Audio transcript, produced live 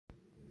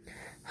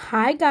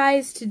Hi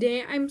guys,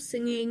 today I'm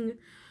singing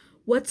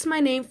What's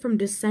My Name from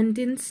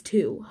Descendants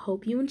 2.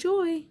 Hope you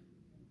enjoy.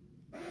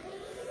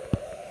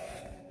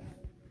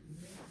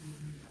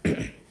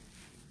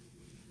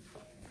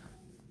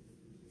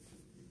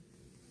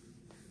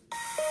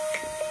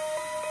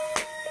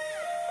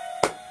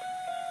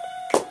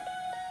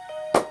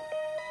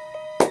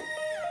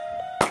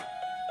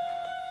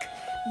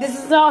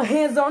 This is all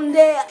hands on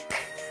deck,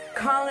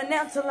 calling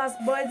out to lost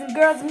boys and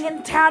girls. I'm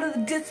getting tired of the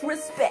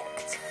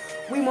disrespect.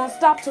 We won't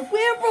stop till we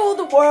rule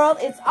the world.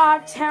 It's our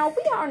town,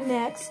 we are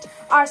next.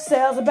 Our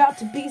sails about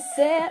to be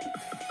set.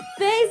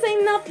 Things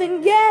ain't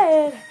nothing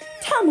yet.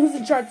 Tell them who's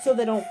in charge so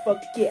they don't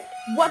forget.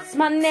 What's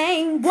my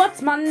name?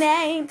 What's my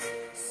name?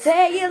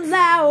 Say it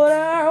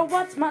louder.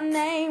 What's my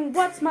name?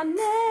 What's my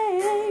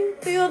name?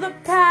 Feel the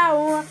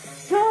power.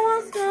 No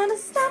one's gonna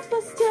stop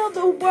us till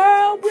the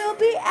world will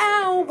be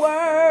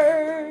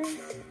ours.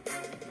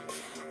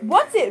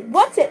 What's it?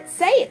 What's it?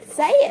 Say it.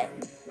 Say it.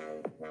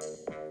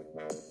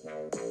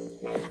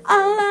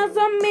 All eyes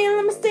on me,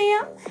 let me see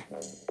 'em.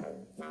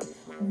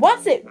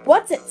 What's it?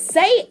 What's it?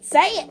 Say it.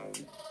 Say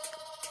it.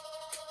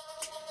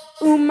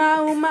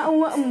 Uma, uma,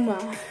 uma, uma.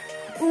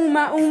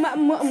 Uma, uma,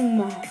 uma,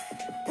 uma.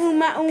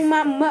 Uma,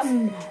 uma, uma,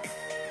 uma.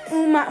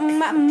 Uma,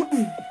 uma, uma,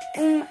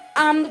 uma.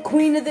 I'm the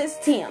queen of this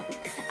town.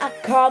 I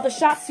call the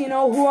shots, you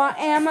know who I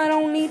am. I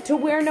don't need to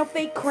wear no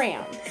fake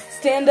crown.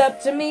 Stand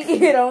up to me,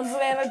 you don't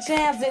stand a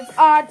chance. It's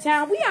our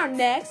town, we are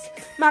next.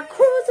 My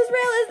crew's as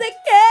real as they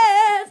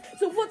get.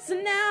 So what's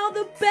now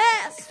the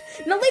best?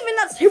 Now leaving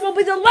us here will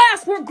be the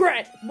last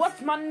regret.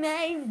 What's my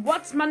name?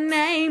 What's my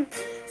name?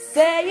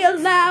 Say it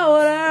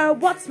louder.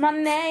 What's my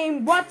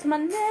name? What's my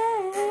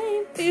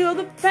name? Feel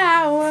the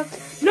power.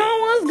 No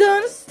one's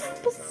gonna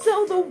stop us,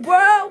 so the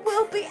world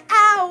will be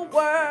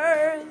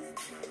ours.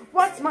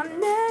 What's my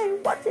name?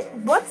 What's it?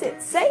 What's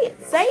it? Say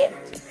it. Say it.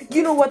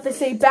 You know what they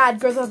say, bad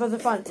girls have other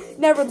fun.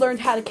 Never learned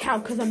how to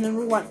count because I'm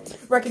number one.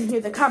 Reckon here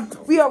they come.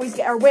 We always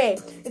get our way.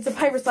 It's a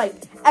pirate's life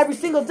every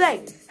single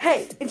day.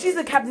 Hey, and she's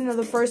the captain of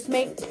the first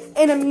mate.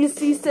 And I'm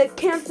seasick,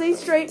 can't stay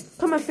straight.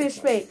 Come on, fish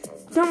bait.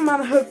 Come on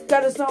a hook,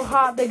 got us so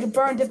hot they get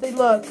burned if they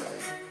look.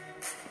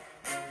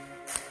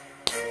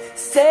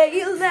 Say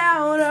it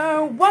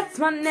louder. What's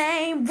my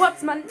name?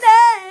 What's my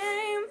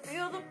name?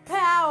 Feel the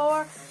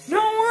power. No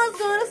one's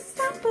gonna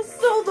stop us,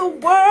 so the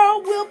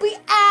world will be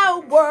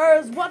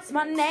ours. What's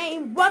my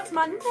name? What's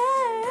my name?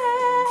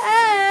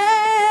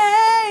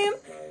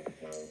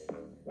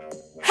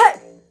 Hey!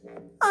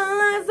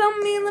 All eyes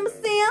on me, let me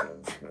see 'em.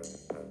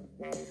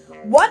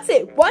 What's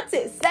it? What's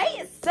it? Say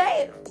it,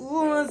 say it.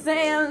 Ooh,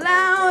 say it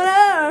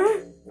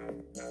louder.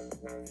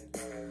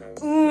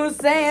 Ooh,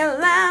 say it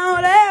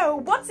louder.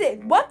 What's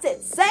it? What's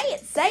it? Say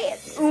it, say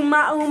it.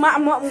 Uma, uma,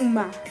 uma,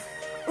 uma.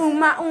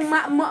 Uma,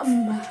 uma, uma,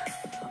 uma.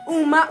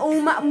 Uma,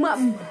 uma, uma,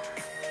 uma.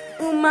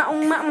 Uma,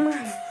 uma, uma.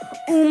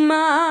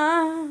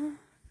 Uma.